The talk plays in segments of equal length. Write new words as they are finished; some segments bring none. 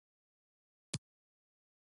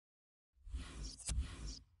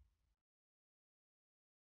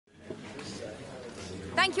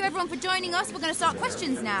Thank you everyone for joining us. We're going to start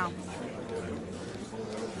questions now.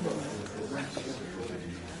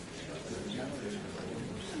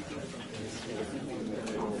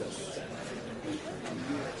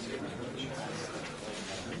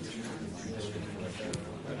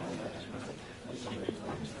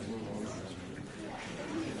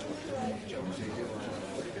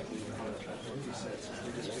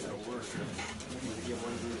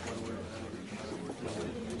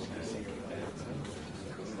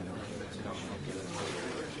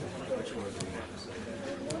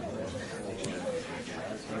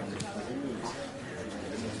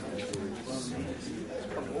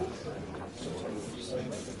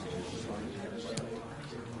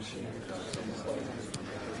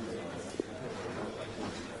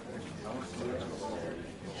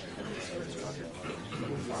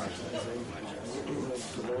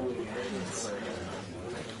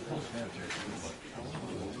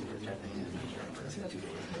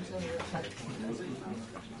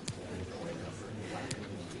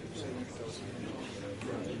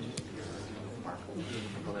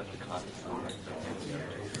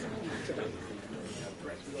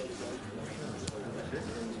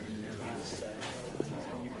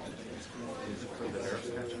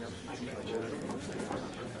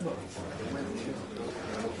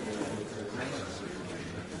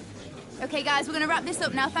 Okay guys, we're going to wrap this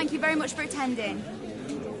up now. Thank you very much for attending.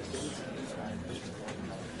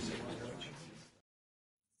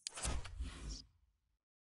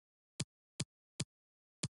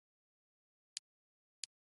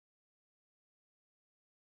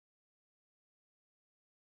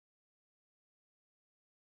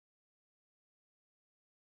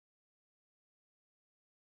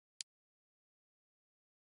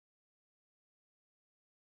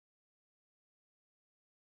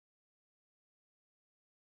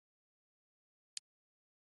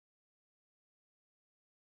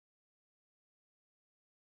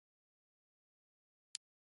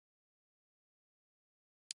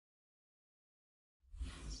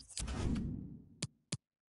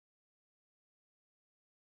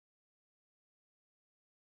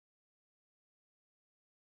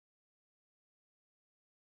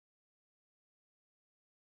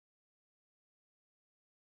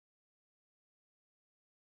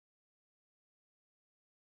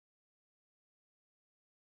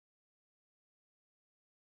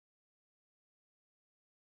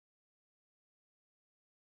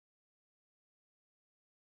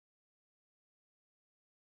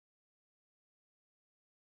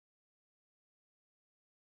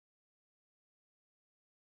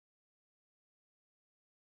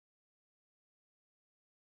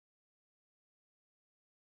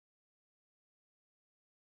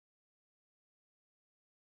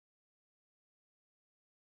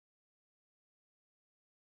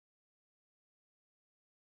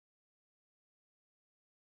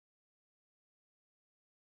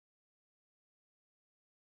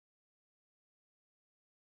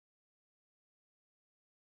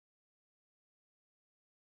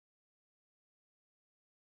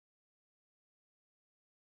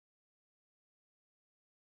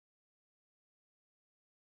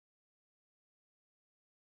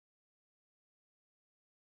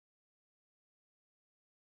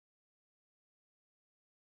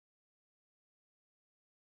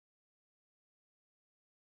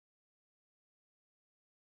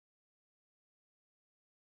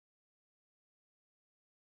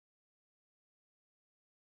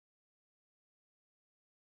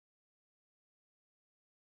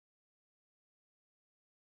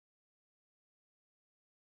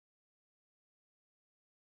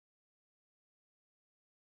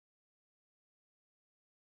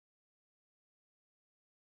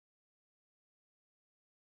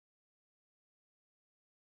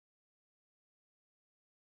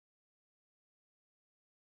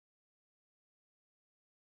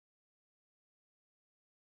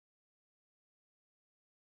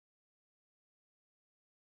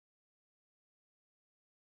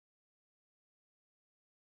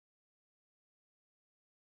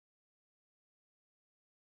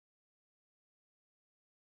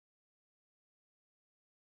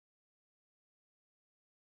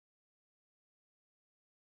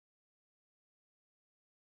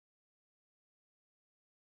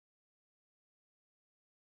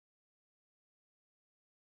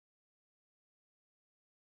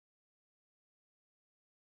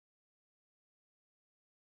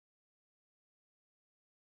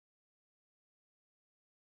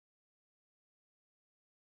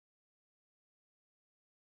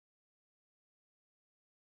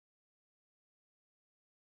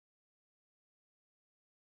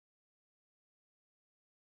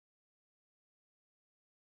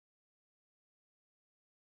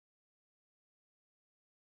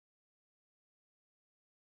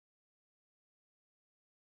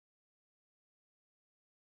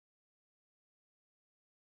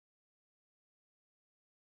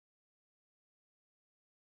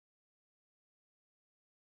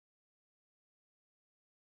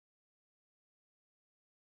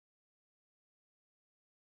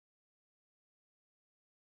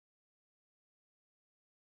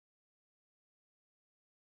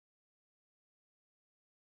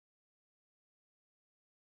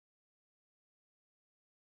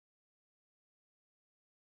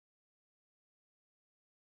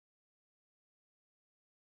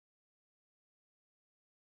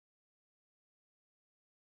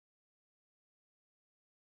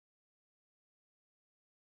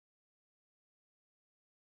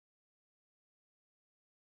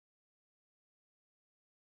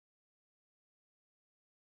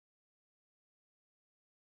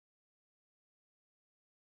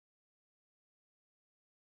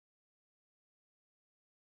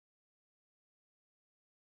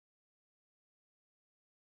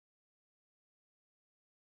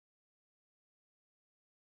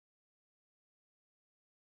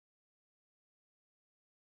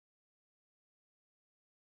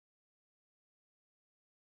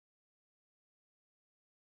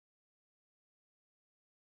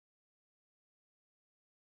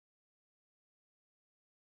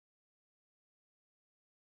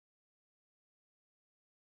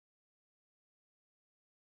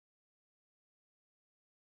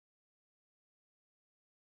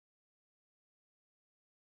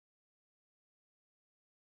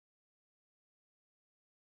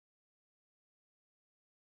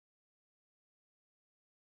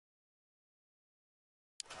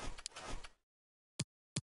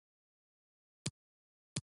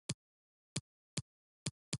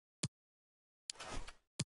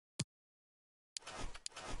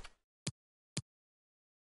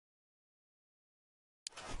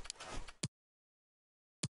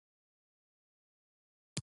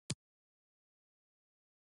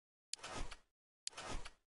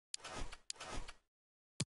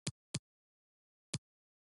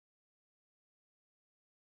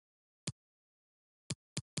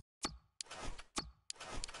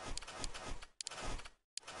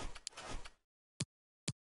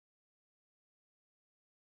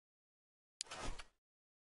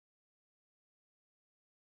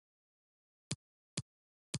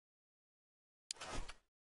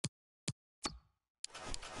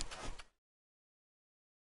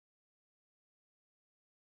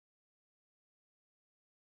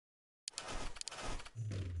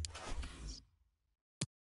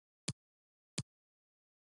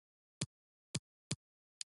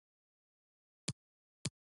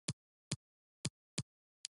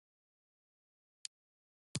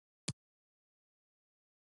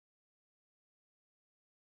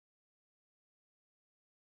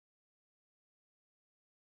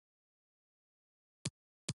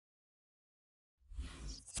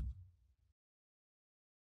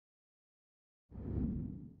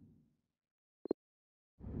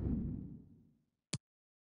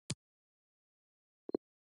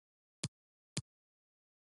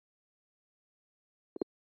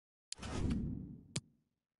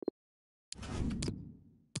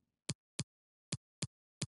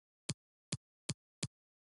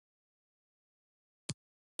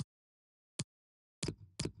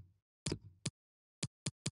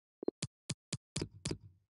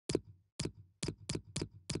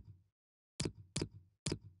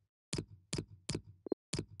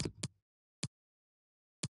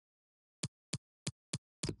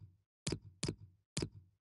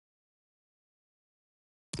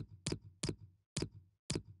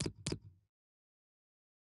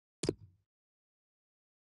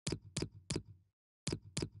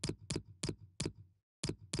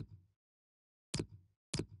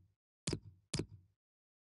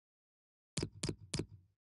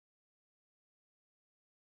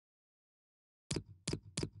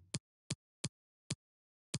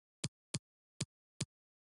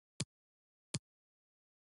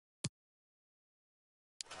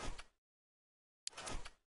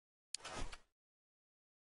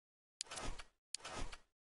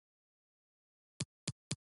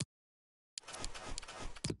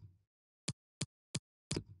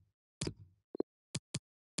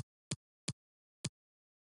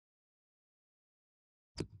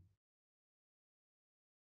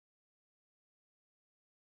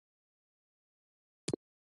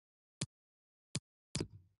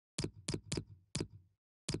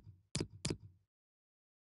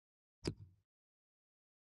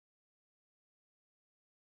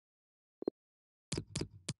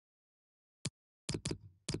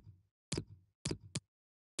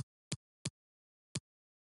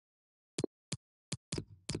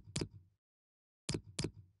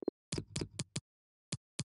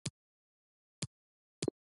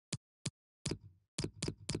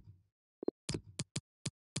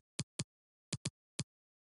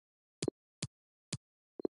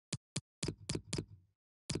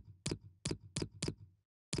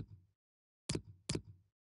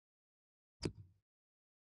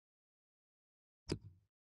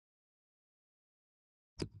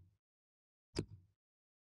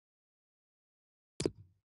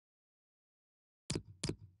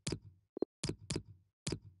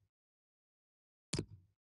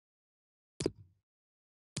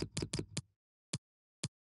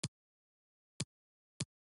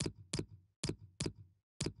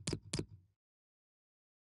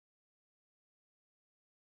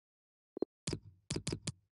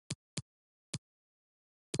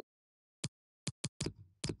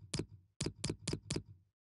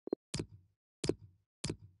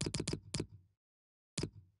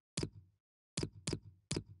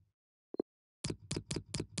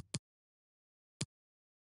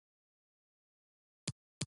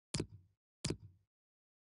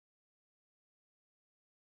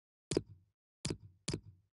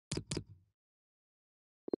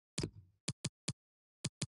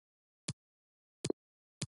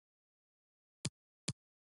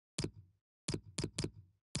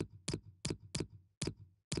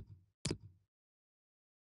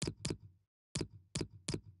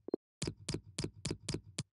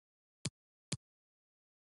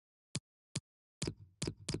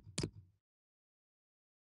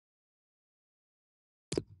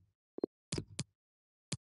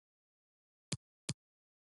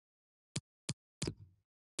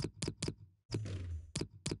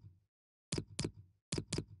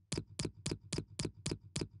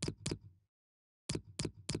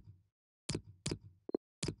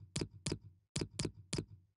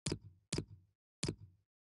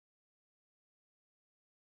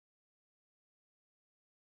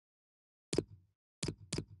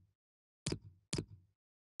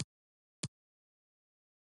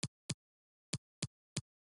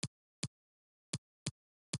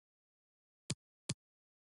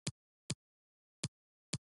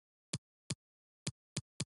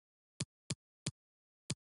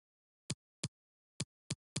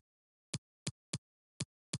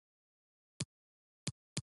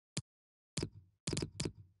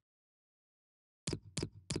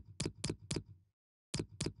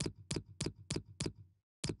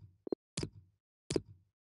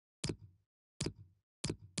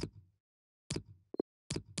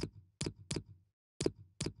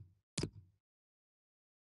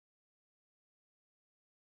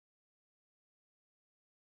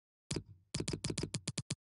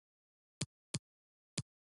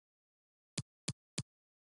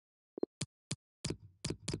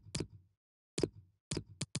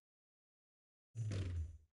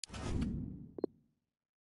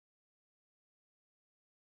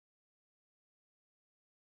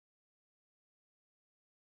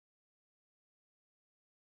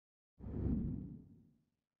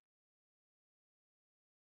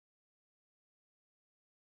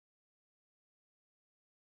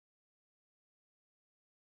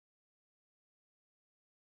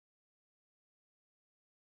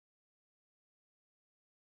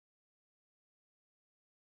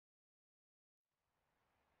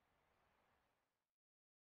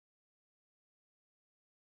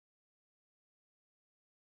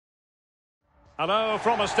 Hello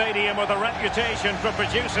from a stadium with a reputation for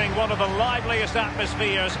producing one of the liveliest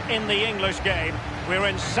atmospheres in the English game. We're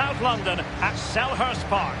in South London at Selhurst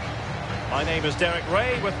Park. My name is Derek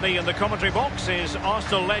Ray. With me in the commentary box is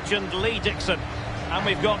Arsenal legend Lee Dixon. And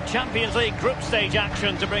we've got Champions League group stage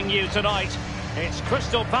action to bring you tonight. It's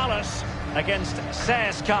Crystal Palace against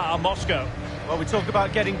CSKA Moscow. Well, we talk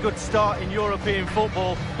about getting good start in European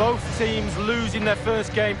football. Both teams losing their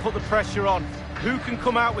first game put the pressure on. Who can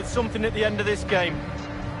come out with something at the end of this game?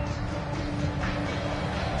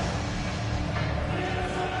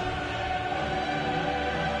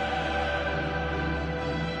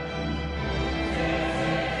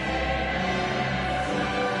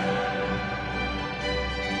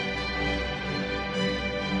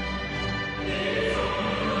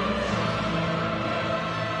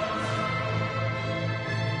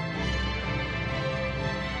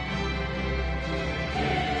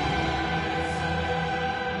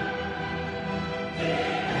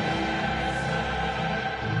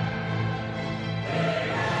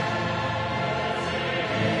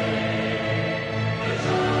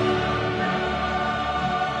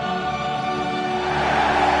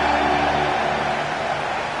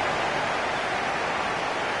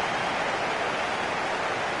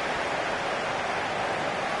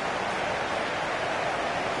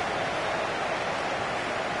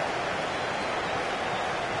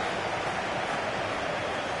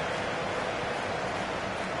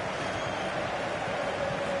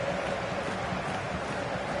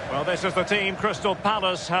 Well, this is the team Crystal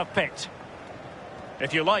Palace have picked.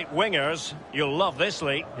 If you like wingers, you'll love this,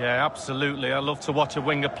 Lee. Yeah, absolutely. I love to watch a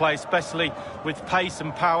winger play, especially with pace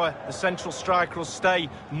and power. The central striker will stay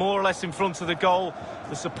more or less in front of the goal.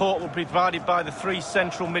 The support will be provided by the three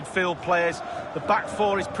central midfield players. The back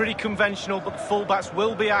four is pretty conventional, but the fullbacks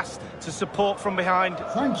will be asked to support from behind.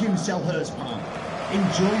 Thank you, Selhurst Park.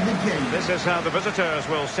 Enjoy the game. This is how the visitors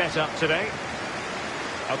will set up today.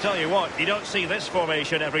 I'll tell you what, you don't see this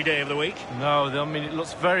formation every day of the week. No, I mean, it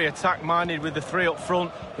looks very attack-minded with the three up front,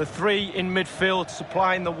 the three in midfield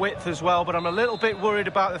supplying the width as well, but I'm a little bit worried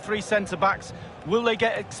about the three centre-backs. Will they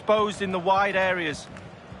get exposed in the wide areas?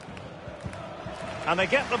 And they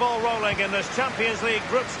get the ball rolling in this Champions League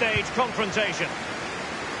group stage confrontation.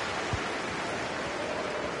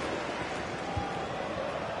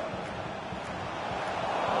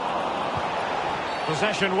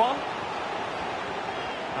 Possession one.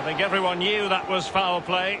 I think everyone knew that was foul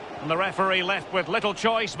play, and the referee left with little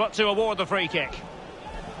choice but to award the free kick.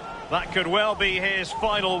 That could well be his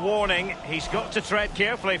final warning. He's got to tread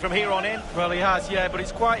carefully from here on in. Well, he has, yeah, but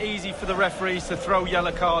it's quite easy for the referees to throw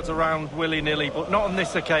yellow cards around willy-nilly, but not on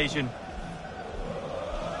this occasion.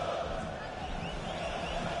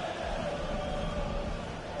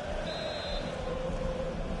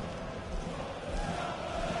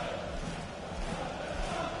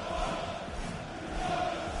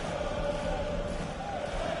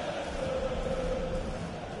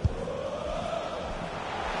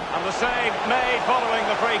 And the save made following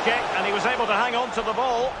the free kick, and he was able to hang on to the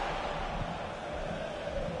ball.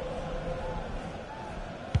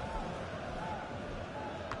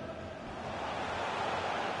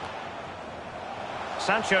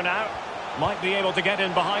 Sancho now might be able to get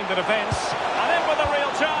in behind the defence, and in with a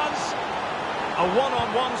real chance. A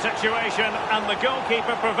one-on-one situation, and the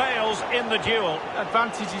goalkeeper prevails in the duel.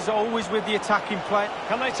 Advantage is always with the attacking play.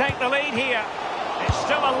 Can they take the lead here? It's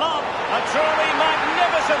still a lump, a truly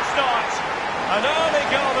magnificent start. An early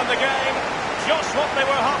goal in the game, just what they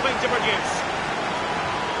were hoping to produce.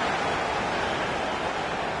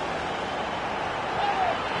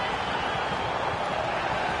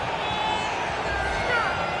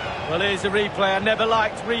 Well, here's a replay. I never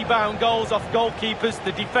liked rebound goals off goalkeepers.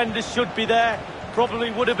 The defenders should be there.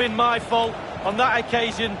 Probably would have been my fault. On that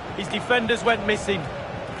occasion, his defenders went missing.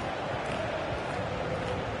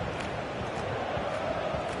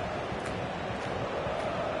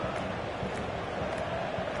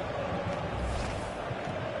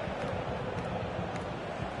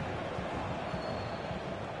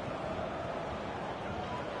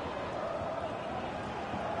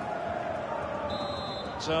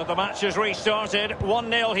 So the match has restarted,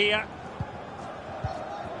 1-0 here.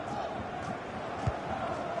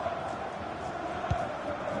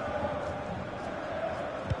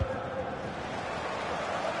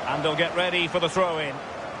 And they'll get ready for the throw-in.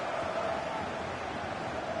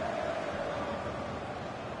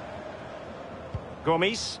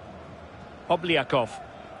 Gomis. Obliakov.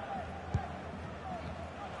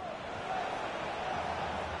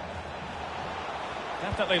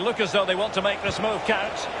 Definitely look as though they want to make this move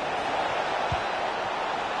count.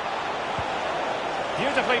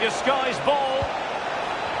 Beautifully disguised ball.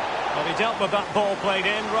 Well, he dealt with that ball played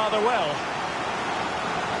in rather well.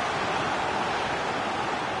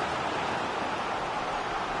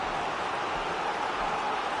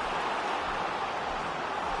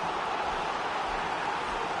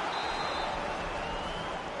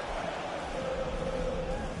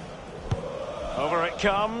 Over it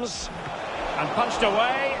comes. And punched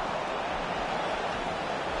away.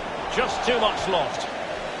 Just too much loft.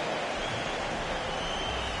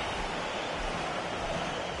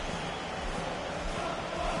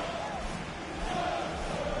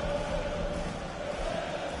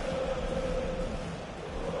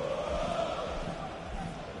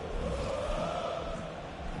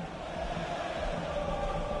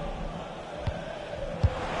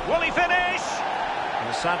 Will he finish?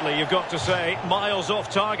 Sadly, you've got to say, miles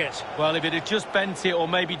off target. Well, if it had just bent it or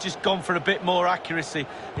maybe just gone for a bit more accuracy.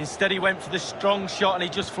 Instead, he went for the strong shot and he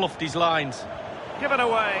just fluffed his lines. Given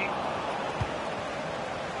away.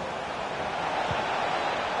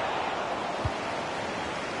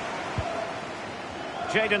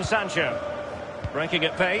 Jadon Sancho. Breaking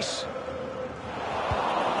at pace.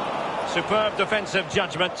 Superb defensive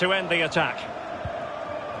judgment to end the attack.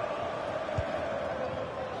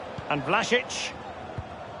 And Vlasic.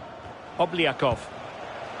 Obliakov.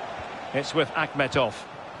 It's with Akhmetov.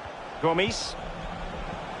 Gomis.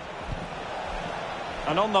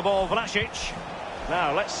 And on the ball, Vlasic.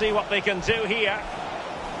 Now, let's see what they can do here.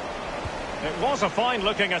 It was a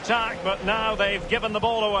fine-looking attack, but now they've given the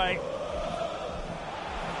ball away.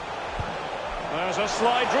 There's a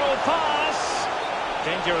slide rule pass.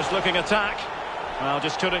 Dangerous-looking attack. Well,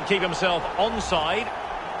 just couldn't keep himself onside.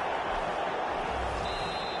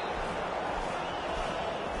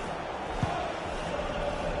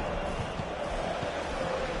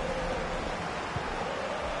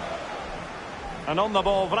 And on the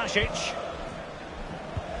ball, Vlasic.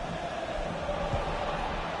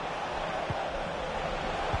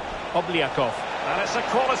 Obliakov. And it's a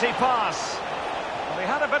quality pass. Well, he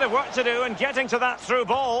had a bit of work to do in getting to that through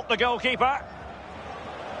ball, the goalkeeper.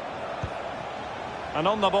 And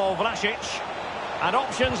on the ball, Vlasic. And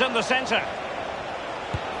options in the centre.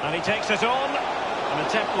 And he takes it on. An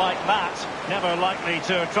attempt like that, never likely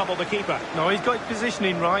to trouble the keeper. No, he's got his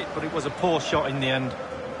positioning right, but it was a poor shot in the end.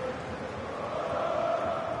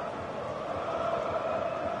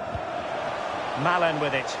 Malen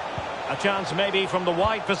with it. A chance maybe from the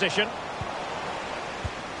wide position.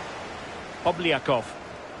 Obliakov.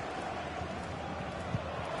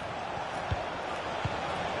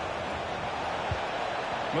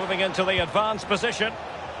 Moving into the advanced position.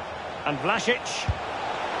 And Vlasic.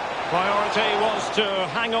 Priority was to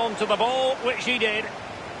hang on to the ball, which he did.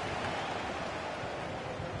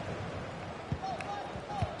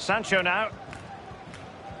 Sancho now.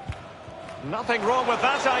 Nothing wrong with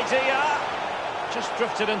that idea. Just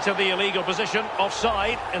drifted into the illegal position,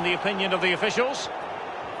 offside, in the opinion of the officials.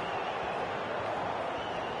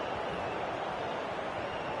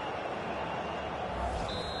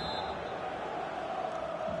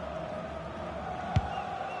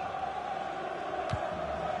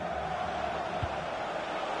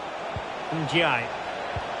 Ndiaye.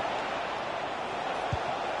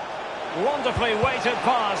 Wonderfully weighted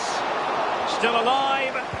pass. Still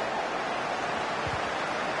alive.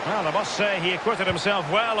 Well, I must say he acquitted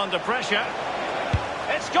himself well under pressure.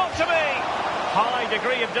 It's got to be! High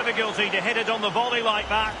degree of difficulty to hit it on the volley like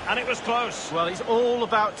that, and it was close. Well, it's all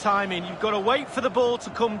about timing. You've got to wait for the ball to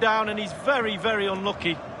come down, and he's very, very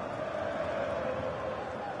unlucky.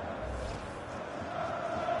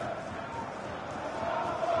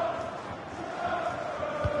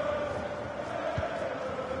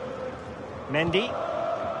 Mendy.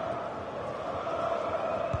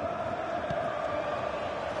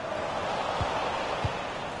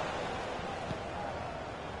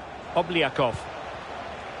 Obliakov.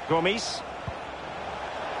 Gomis.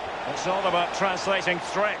 It's all about translating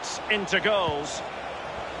threats into goals.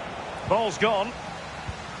 Ball's gone.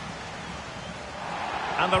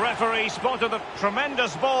 And the referee spotted the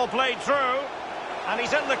tremendous ball played through. And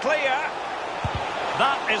he's in the clear.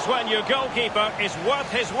 That is when your goalkeeper is worth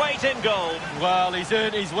his weight in gold. Well, he's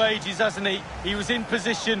earned his wages, hasn't he? He was in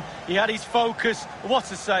position, he had his focus.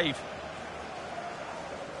 What a save.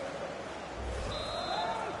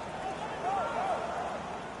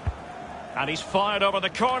 And he's fired over the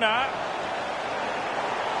corner.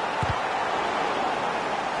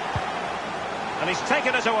 And he's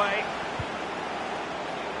taken it away.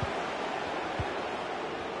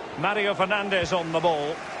 Mario Fernandes on the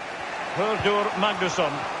ball. Hurdur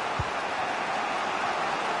Magnusson.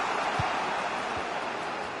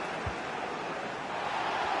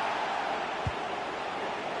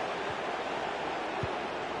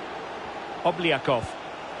 Obliakov.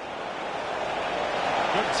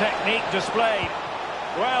 Good technique displayed.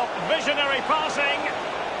 Well, visionary passing.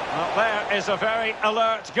 Well, there is a very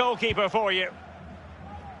alert goalkeeper for you.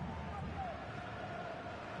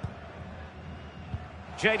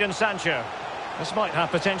 Jadon Sancho. This might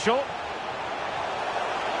have potential.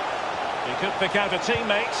 He could pick out a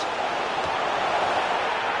teammate.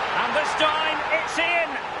 And this time, it's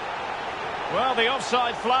in! Well, the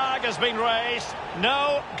offside flag has been raised.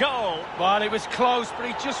 No goal. Well, it was close, but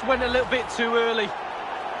he just went a little bit too early.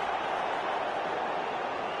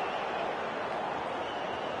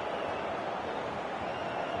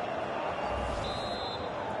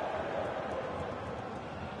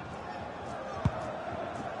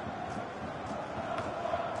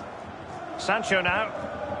 Sancho now.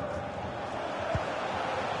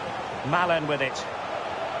 Malen with it.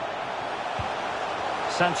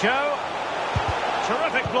 Sancho.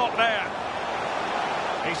 Terrific block there.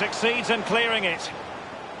 He succeeds in clearing it.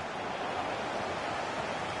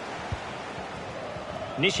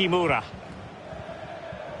 Nishimura.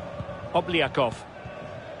 Obliakov.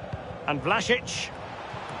 And Vlasic.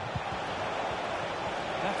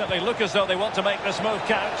 Definitely look as though they want to make this move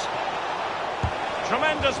count.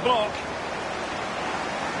 Tremendous block.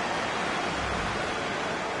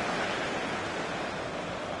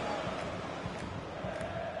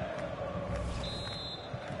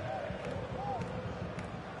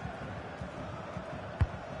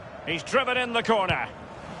 He's driven in the corner.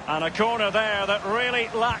 And a corner there that really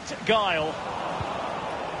lacked guile.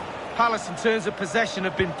 Palace in terms of possession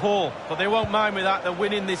have been poor, but they won't mind with that. They're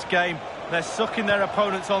winning this game. They're sucking their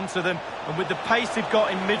opponents onto them. And with the pace they've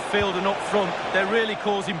got in midfield and up front, they're really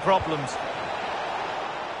causing problems.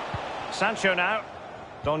 Sancho now.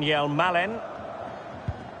 Donyell Malen.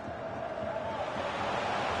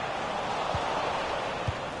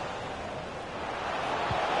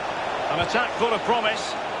 An attack full of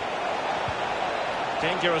promise.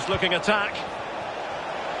 Dangerous looking attack.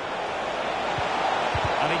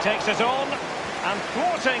 And he takes it on and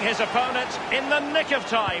thwarting his opponent in the nick of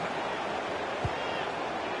time.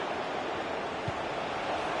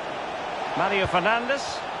 Mario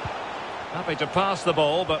Fernandes. Happy to pass the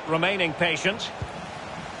ball but remaining patient.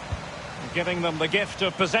 Giving them the gift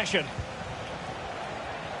of possession.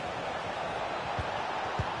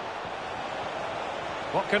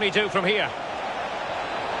 What can he do from here?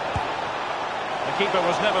 The keeper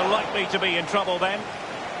was never likely to be in trouble then.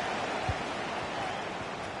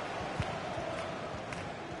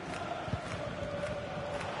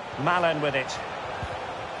 Malen with it.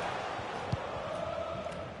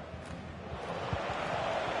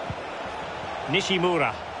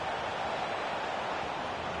 Nishimura.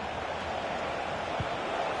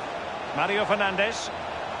 Mario Fernandes.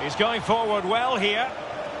 He's going forward well here.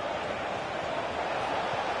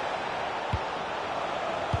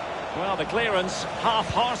 Well, the clearance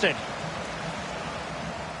half-hearted.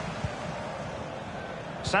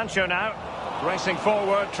 Sancho now, racing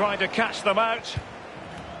forward, trying to catch them out.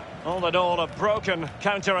 All in all, a broken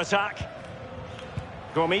counter-attack.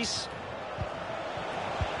 Gomis.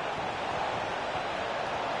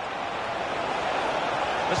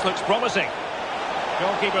 This looks promising.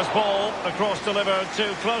 Goalkeeper's ball, the cross delivered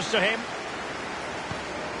too close to him.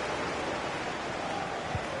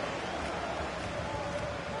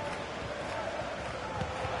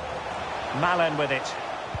 Malen with it.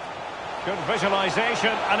 Good visualisation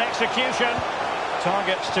and execution.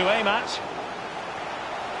 Targets to aim at.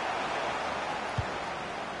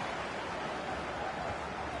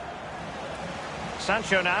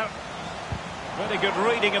 Sancho now. Really good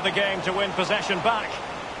reading of the game to win possession back.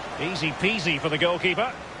 Easy peasy for the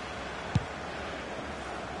goalkeeper.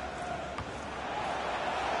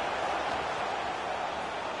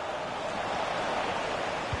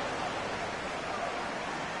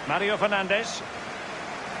 Mario Fernandes.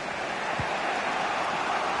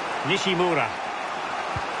 Nishimura.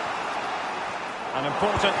 An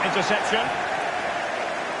important interception.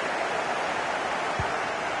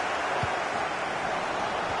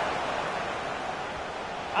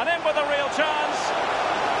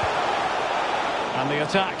 And the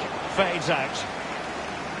attack fades out.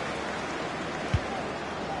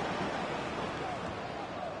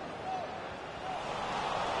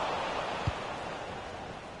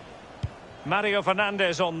 Mario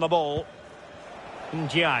Fernandes on the ball.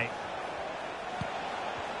 Ndiaye.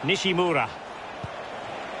 Nishimura.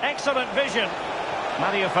 Excellent vision.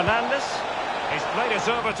 Mario Fernandes. He's played it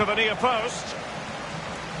over to the near post.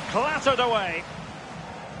 Clattered away.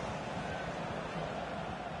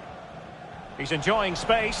 He's enjoying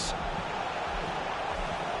space.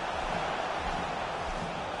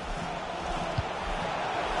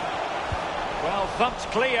 Well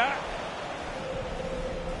thumped clear.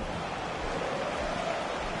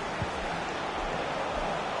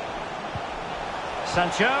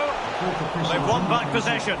 Sancho. They've won back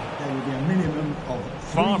possession. There will be a minimum of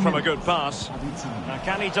Far from a good pass. added time. Now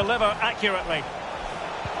can he deliver accurately?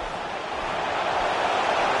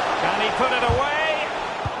 Can he put it away?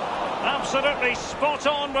 Absolutely spot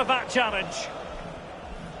on with that challenge.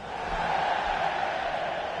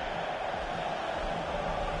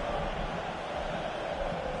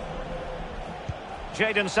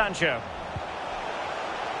 Jadon Sancho.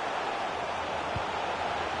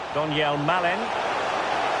 Donyell Malen.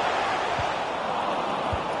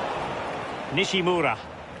 Nishimura,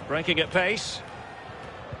 breaking at pace.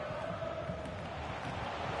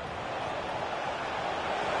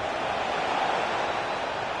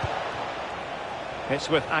 It's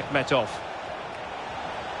with Akhmetov.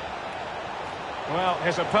 Well,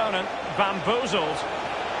 his opponent bamboozled.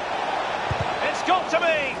 It's got to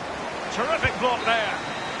be! Terrific block there.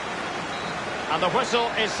 And the whistle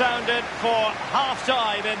is sounded for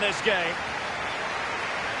half-time in this game.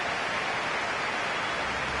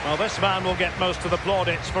 Well, this man will get most of the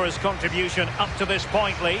plaudits for his contribution up to this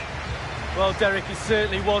point, Lee. Well, Derek, it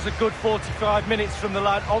certainly was a good 45 minutes from the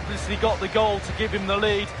lad. Obviously got the goal to give him the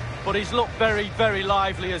lead, but he's looked very, very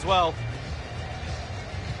lively as well.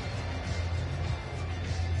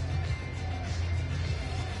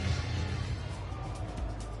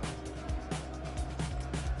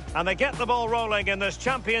 And they get the ball rolling in this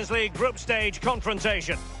Champions League group stage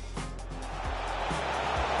confrontation.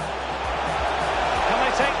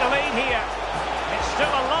 Take the lead here. It's still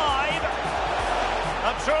alive.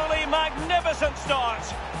 A truly magnificent start.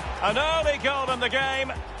 An early goal in the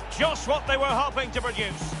game. Just what they were hoping to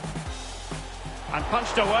produce. And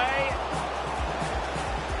punched away.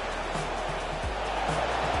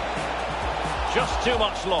 Just too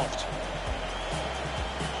much loft.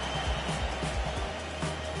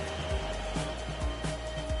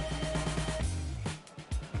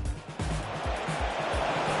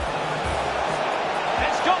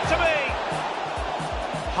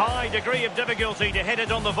 High degree of difficulty to hit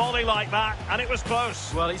it on the volley like that, and it was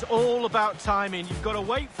close. Well, it's all about timing. You've got to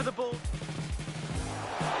wait for the ball.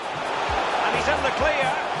 And he's in the clear.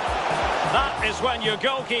 That is when your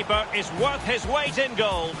goalkeeper is worth his weight in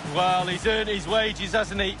gold. Well, he's earned his wages,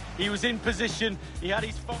 hasn't he? He was in position. He had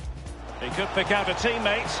his... He could pick out a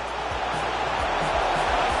teammate.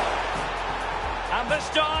 And this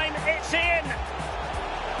time, it's in.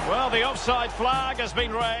 Well, the offside flag has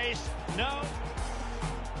been raised. No...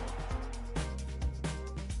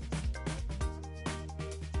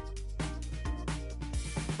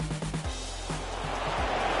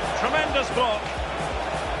 Tremendous block.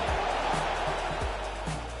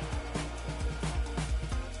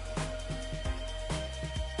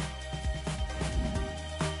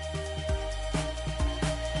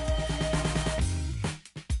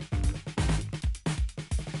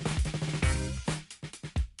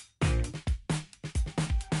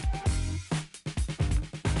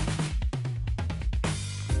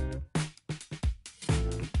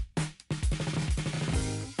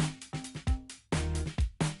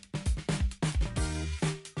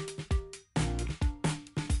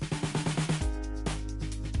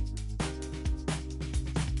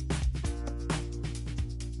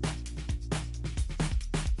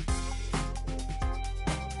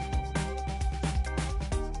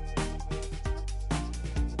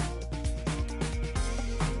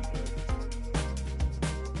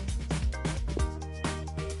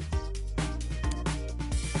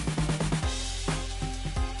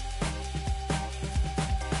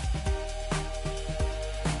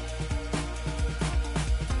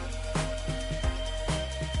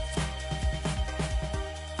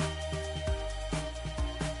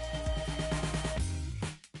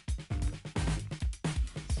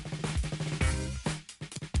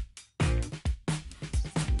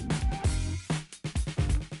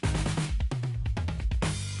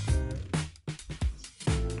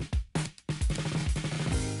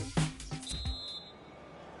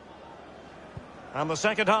 And the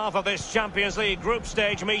second half of this Champions League group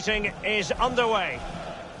stage meeting is underway.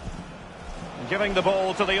 Giving the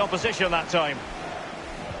ball to the opposition that time.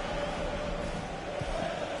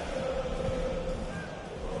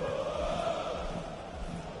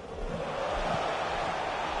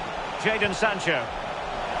 Jadon Sancho.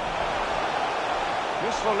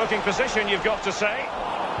 Useful looking position, you've got to say.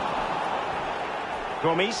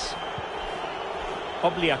 Gomis.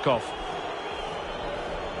 Obliakov.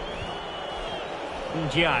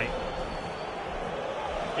 Ndiaye.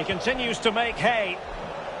 He continues to make hay.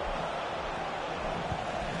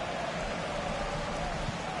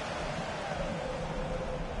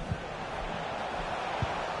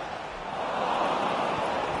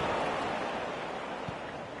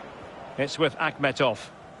 It's with Akhmetov.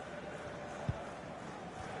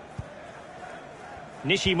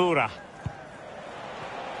 Nishimura.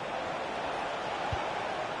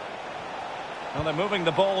 Well, they're moving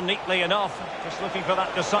the ball neatly enough. Just looking for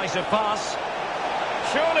that decisive pass.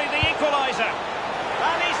 Surely the equaliser.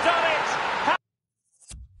 And he's done it!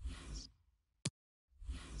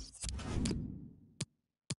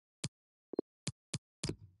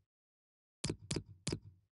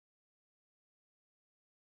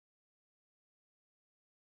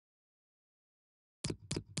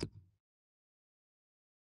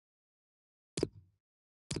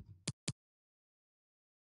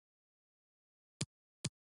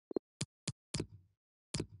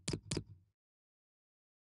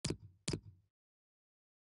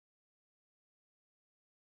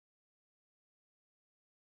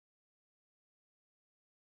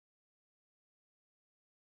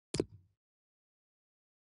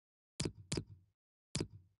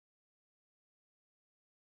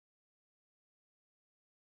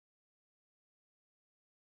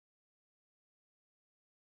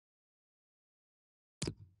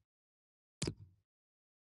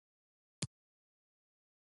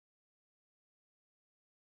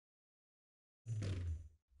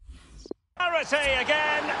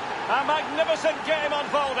 Again, a magnificent game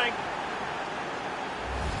unfolding.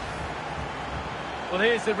 Well,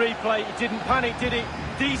 here's the replay. He didn't panic, did he?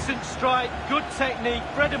 Decent strike, good technique,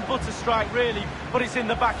 bread and butter strike, really, but it's in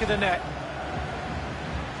the back of the net.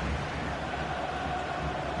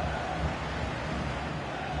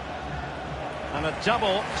 And a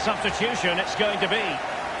double substitution it's going to be.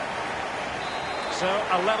 So,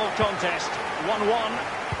 a level contest,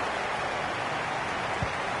 1-1.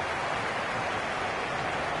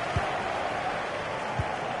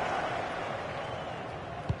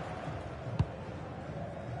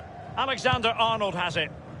 Alexander-Arnold has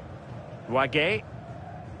it. Wagué.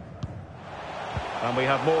 And we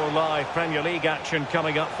have more live Premier League action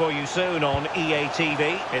coming up for you soon on EA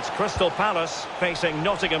TV. It's Crystal Palace facing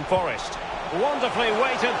Nottingham Forest. Wonderfully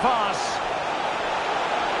weighted pass.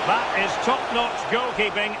 That is top-notch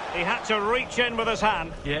goalkeeping. He had to reach in with his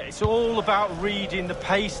hand. Yeah, it's all about reading the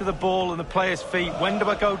pace of the ball and the player's feet. When do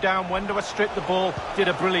I go down? When do I strip the ball? Did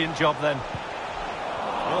a brilliant job then.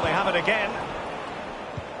 Well, they have it again.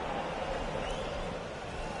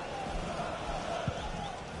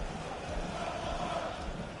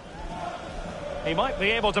 He might be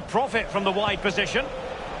able to profit from the wide position.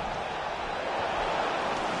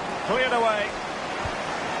 Cleared away.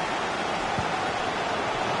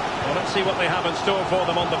 Well, let's see what they have in store for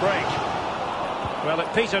them on the break. Well,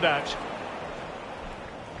 it petered out.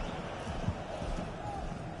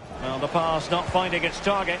 Well, the pass not finding its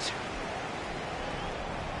target.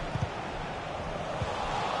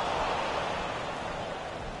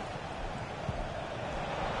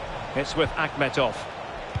 It's with Akhmetov.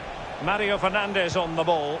 Mario Fernandes on the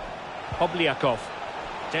ball. Obliakov.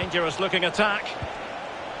 Dangerous looking attack.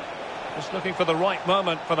 Just looking for the right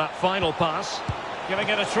moment for that final pass. Giving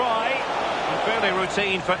it a try. And fairly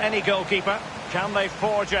routine for any goalkeeper. Can they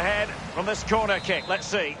forge ahead from this corner kick? Let's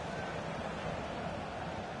see.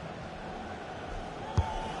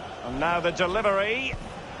 And now the delivery.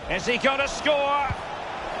 Is he going to score?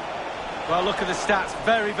 Well, look at the stats.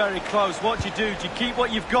 Very, very close. What do you do? Do you keep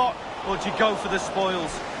what you've got, or do you go for the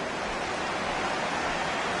spoils?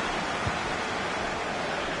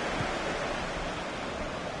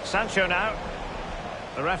 Sancho now.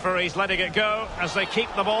 The referee's letting it go as they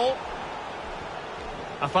keep the ball.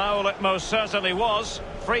 A foul it most certainly was.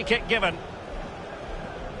 Free kick given.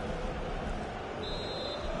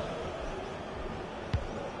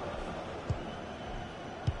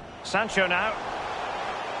 Sancho now.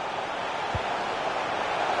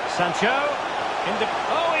 Sancho.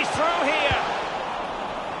 Oh, he's through here.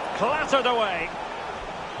 Clattered away.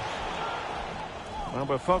 Well,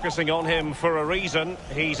 we're focusing on him for a reason.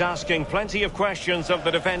 He's asking plenty of questions of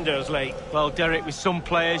the defenders, Lee. Well, Derek, with some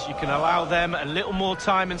players, you can allow them a little more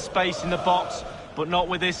time and space in the box, but not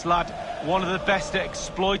with this lad. One of the best at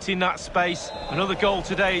exploiting that space. Another goal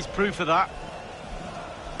today is proof of that.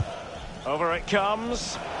 Over it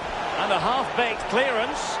comes. And a half-baked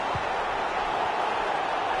clearance.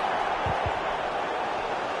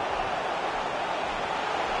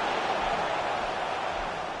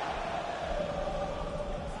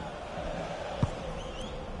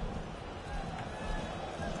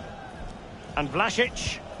 And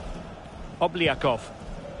Vlasic. Obliakov.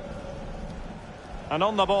 And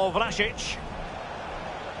on the ball, Vlasic.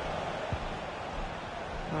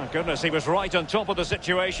 Oh, goodness, he was right on top of the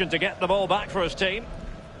situation to get the ball back for his team.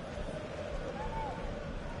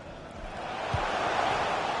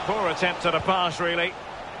 Poor attempt at a pass, really.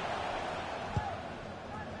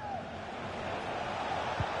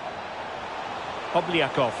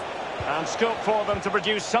 Obliakov. And scope for them to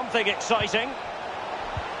produce something exciting.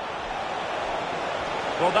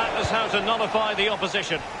 Well, that is how to nullify the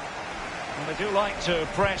opposition. And they do like to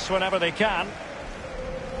press whenever they can.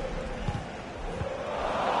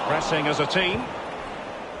 Pressing as a team.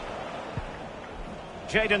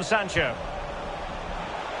 Jadon Sancho.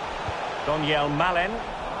 Daniel Malen.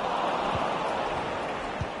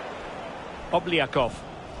 Obliakov.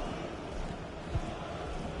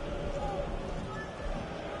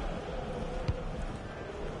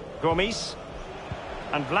 Gomis.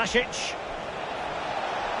 And Vlasic.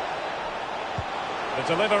 The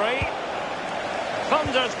delivery.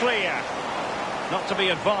 Thunders clear. Not to be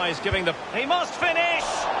advised, giving the... He must finish!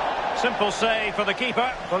 Simple save for the keeper.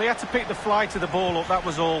 Well, he had to pick the flight of the ball up, that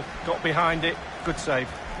was all. Got behind it. Good save.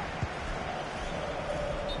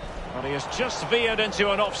 Well, he has just veered into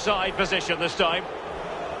an offside position this time.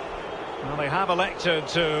 Well, they have elected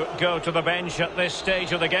to go to the bench at this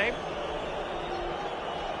stage of the game.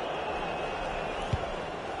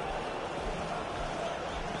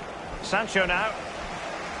 Sancho now.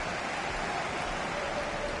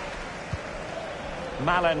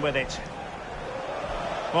 Malen with it.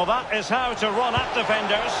 Well, that is how to run at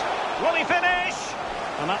defenders. Will he finish?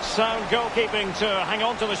 And that's sound goalkeeping to hang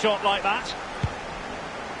on to the shot like that.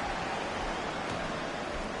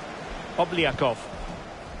 Obliakov.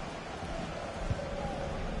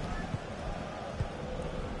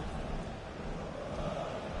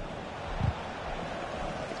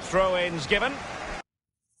 Throw-ins given.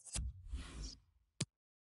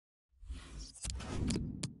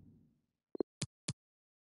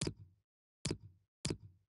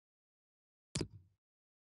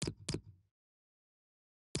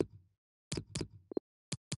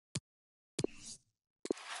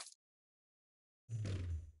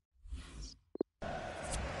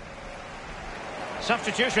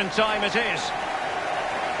 Substitution time it is.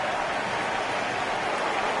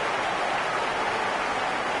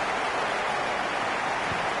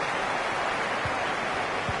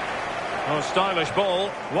 Oh, stylish ball.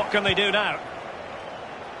 What can they do now?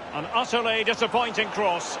 An utterly disappointing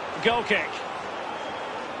cross. Goal kick.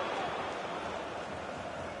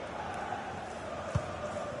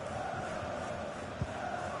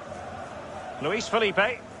 Luis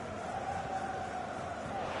Felipe.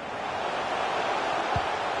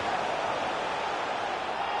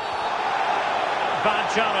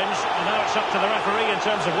 Bad challenge, and now it's up to the referee in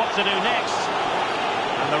terms of what to do next.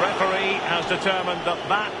 And the referee has determined that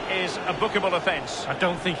that is a bookable offence. I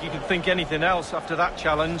don't think you can think anything else after that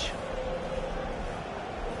challenge.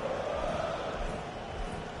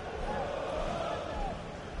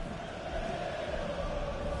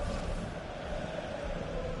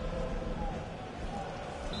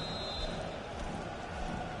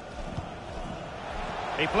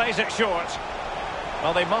 He plays it short.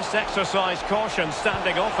 Well, they must exercise caution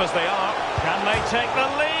standing off as they are. Can they take the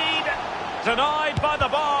lead? Denied by the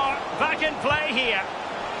bar. Back in play here.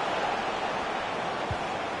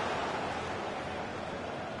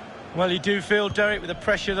 Well, you do feel, Derek, with the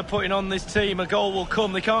pressure they're putting on this team, a goal will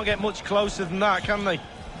come. They can't get much closer than that, can they?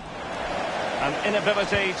 An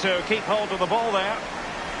inability to keep hold of the ball there.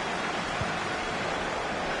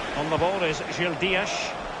 On the ball is Gil Dias.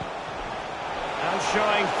 And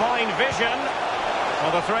showing fine vision.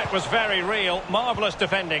 Well, the threat was very real. Marvellous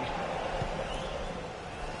defending.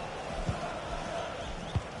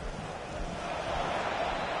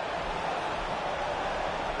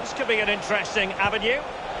 This could be an interesting avenue.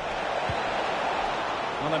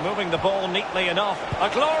 Well, they're moving the ball neatly enough. A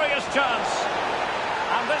glorious chance.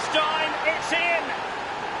 And this time, it's in.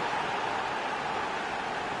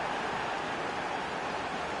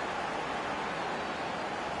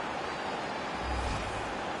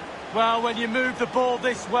 Well, when you move the ball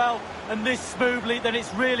this well and this smoothly, then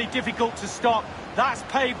it's really difficult to stop. That's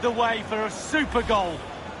paved the way for a super goal.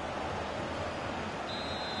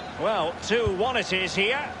 Well, 2-1 it is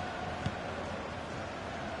here.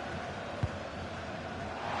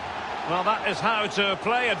 Well, that is how to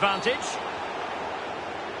play advantage.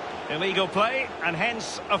 Illegal play, and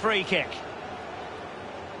hence a free kick.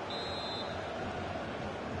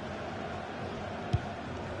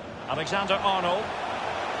 Alexander-Arnold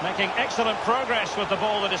making excellent progress with the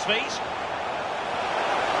ball at his feet.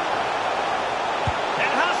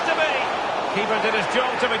 It has to be. Keeper did his job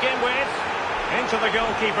to begin with. Into the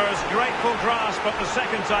goalkeeper's grateful grasp at the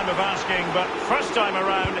second time of asking, but first time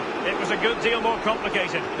around, it was a good deal more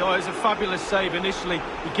complicated. Oh, it was a fabulous save initially.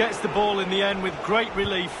 He gets the ball in the end with great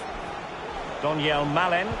relief. Daniel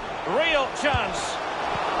Malen, real chance.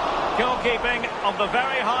 Goalkeeping of the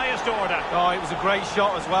very highest order. Oh, it was a great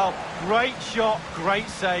shot as well. Great shot, great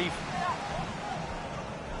save.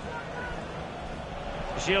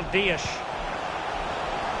 Gilles Dias.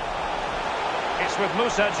 It's with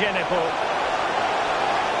Moussa Djenepo.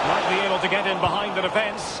 Might be able to get in behind the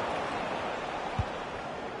defence.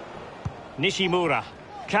 Nishimura.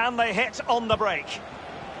 Can they hit on the break?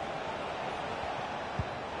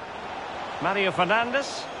 Mario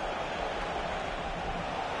Fernandes.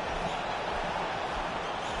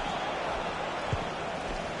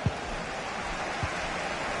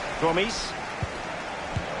 Gomes.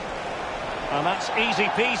 And that's easy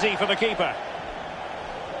peasy for the keeper.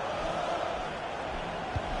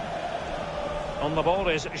 On the ball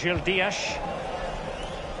is Gilles Dias.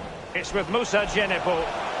 It's with Moussa Djenepo.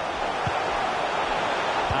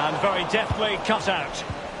 And very deftly cut out.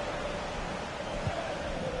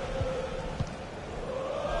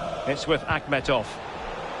 It's with Akhmetov.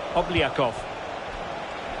 Obliakov.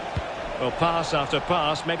 Well, pass after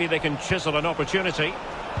pass. Maybe they can chisel an opportunity.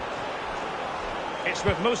 It's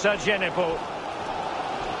with Moussa Djenepo.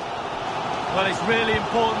 Well, it's really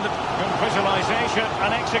important that... Good visualisation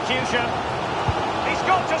and execution. He's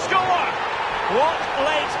got to score! What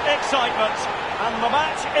late excitement. And the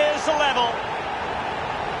match is level.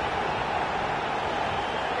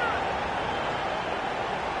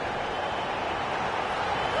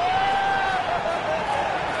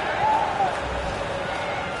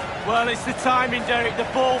 Well, it's the timing, Derek. The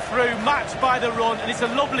ball through, matched by the run, and it's a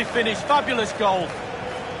lovely finish. Fabulous goal.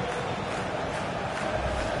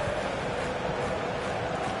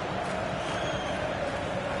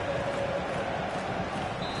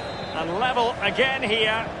 And level again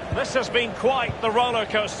here. This has been quite the roller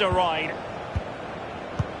coaster ride.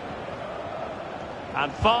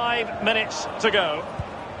 And 5 minutes to go.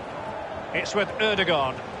 It's with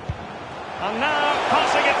Ødegaard. And now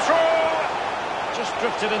passing it through. Just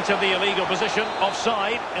drifted into the illegal position,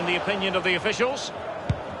 offside, in the opinion of the officials.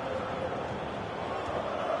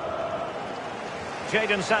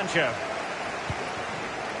 Jadon Sancho.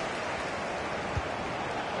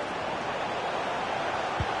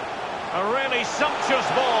 A really sumptuous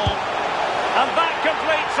ball. And that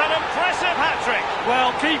completes an impressive hat-trick.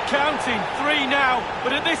 Well, keep counting. 3 now.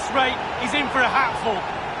 But at this rate, he's in for a hatful.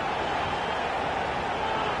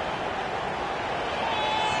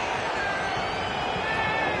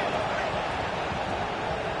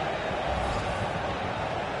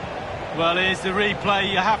 Well, here's the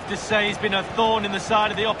replay. You have to say he's been a thorn in the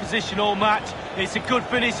side of the opposition all match. It's a good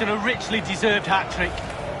finish and a richly deserved hat-trick.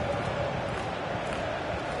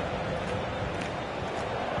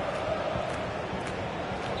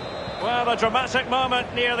 Well, a dramatic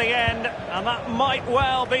moment near the end, and that might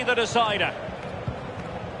well be the decider.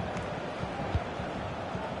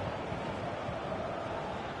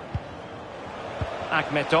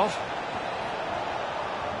 Akhmetov.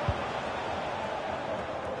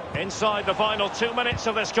 Inside the final 2 minutes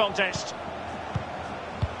of this contest.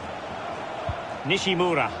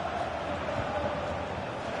 Nishimura.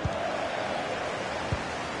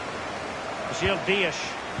 Gilles Dias.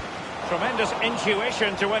 Tremendous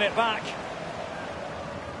intuition to win it back.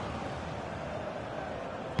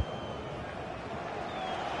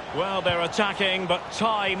 Well, they're attacking, but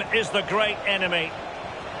time is the great enemy.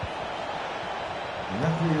 The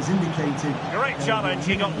referee has indicated... Great challenge,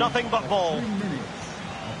 he got nothing but ball. 3 minutes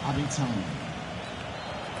of added time.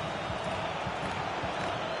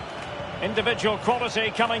 Individual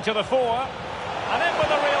quality coming to the fore. And in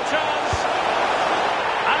with a real chance.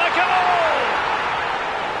 And a goal!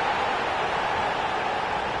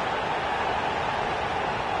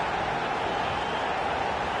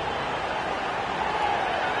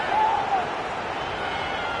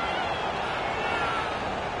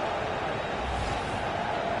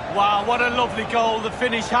 Wow, what a lovely goal. The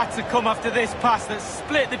finish had to come after this pass that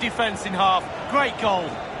split the defence in half. Great goal.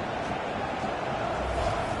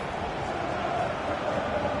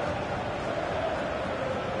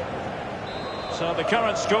 So the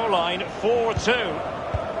current scoreline, 4-2.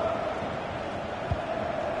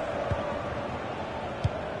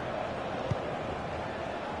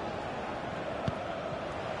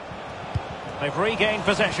 They've regained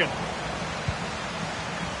possession.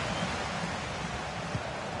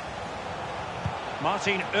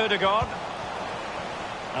 Martin Ødegaard.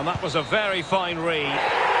 And that was a very fine read.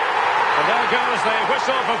 And there goes the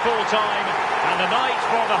whistle for full time. And a night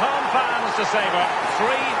for the home fans to savour. 3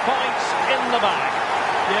 points in the bag.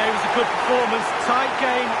 Yeah, it was a good performance. Tight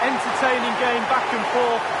game, entertaining game, back and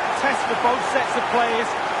forth. Test for both sets of players.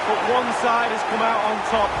 But one side has come out on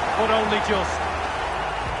top, but only just.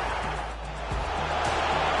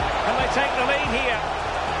 Can they take the lead here?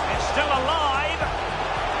 It's still alive.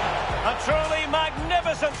 A truly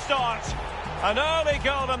magnificent start. An early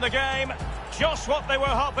goal in the game. Just what they were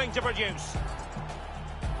hoping to produce.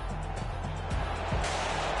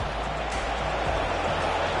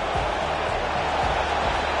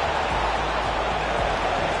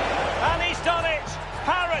 And he's done it.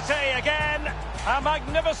 Parity again. A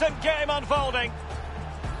magnificent game unfolding.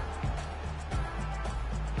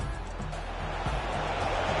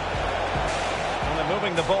 And they're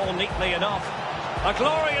moving the ball neatly enough. A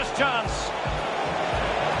glorious chance.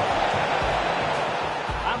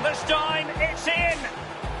 And this time, it's in.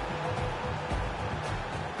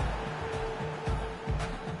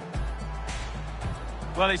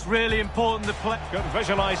 Well, it's really important to play. Good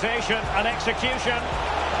visualisation and execution.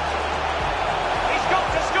 He's got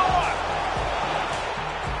to score.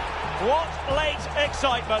 What late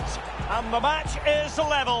excitement. And the match is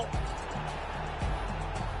level.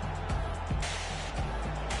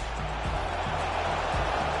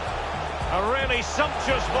 A really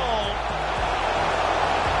sumptuous ball.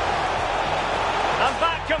 And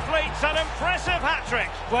that completes an impressive hat-trick.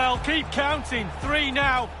 Well, keep counting. 3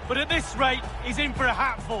 now. But at this rate, he's in for a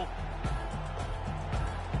hatful.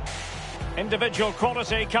 Individual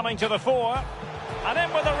quality coming to the fore. And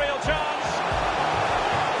in with a real chance.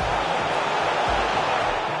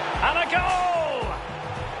 And a goal!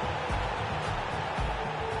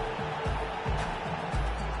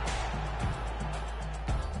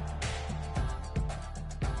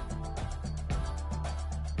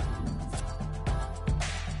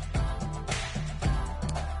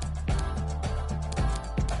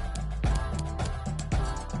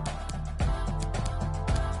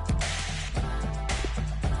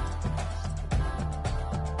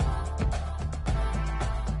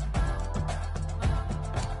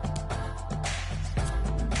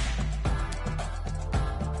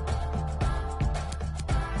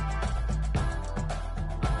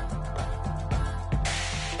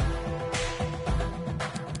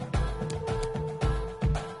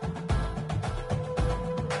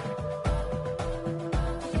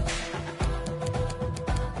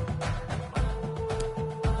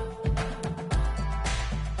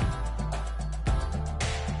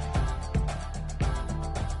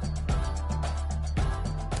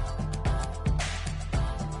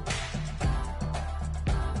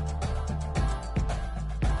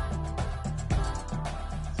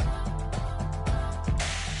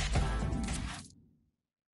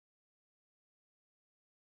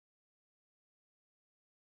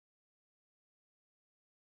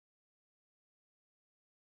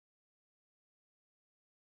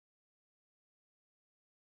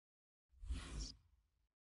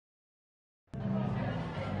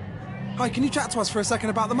 Hi, can you chat to us for a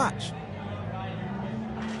second about the match?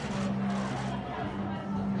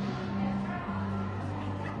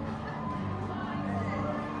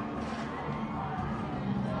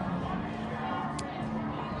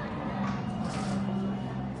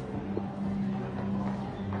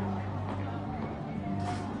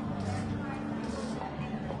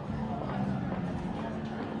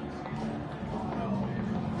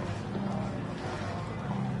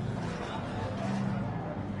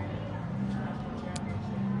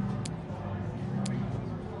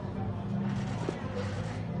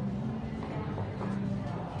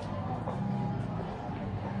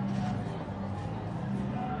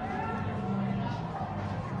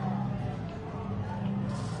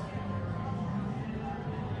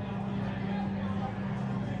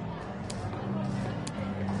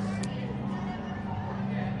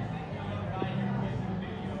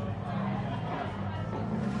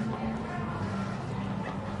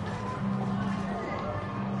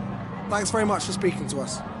 Thanks very much for speaking to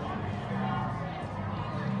us.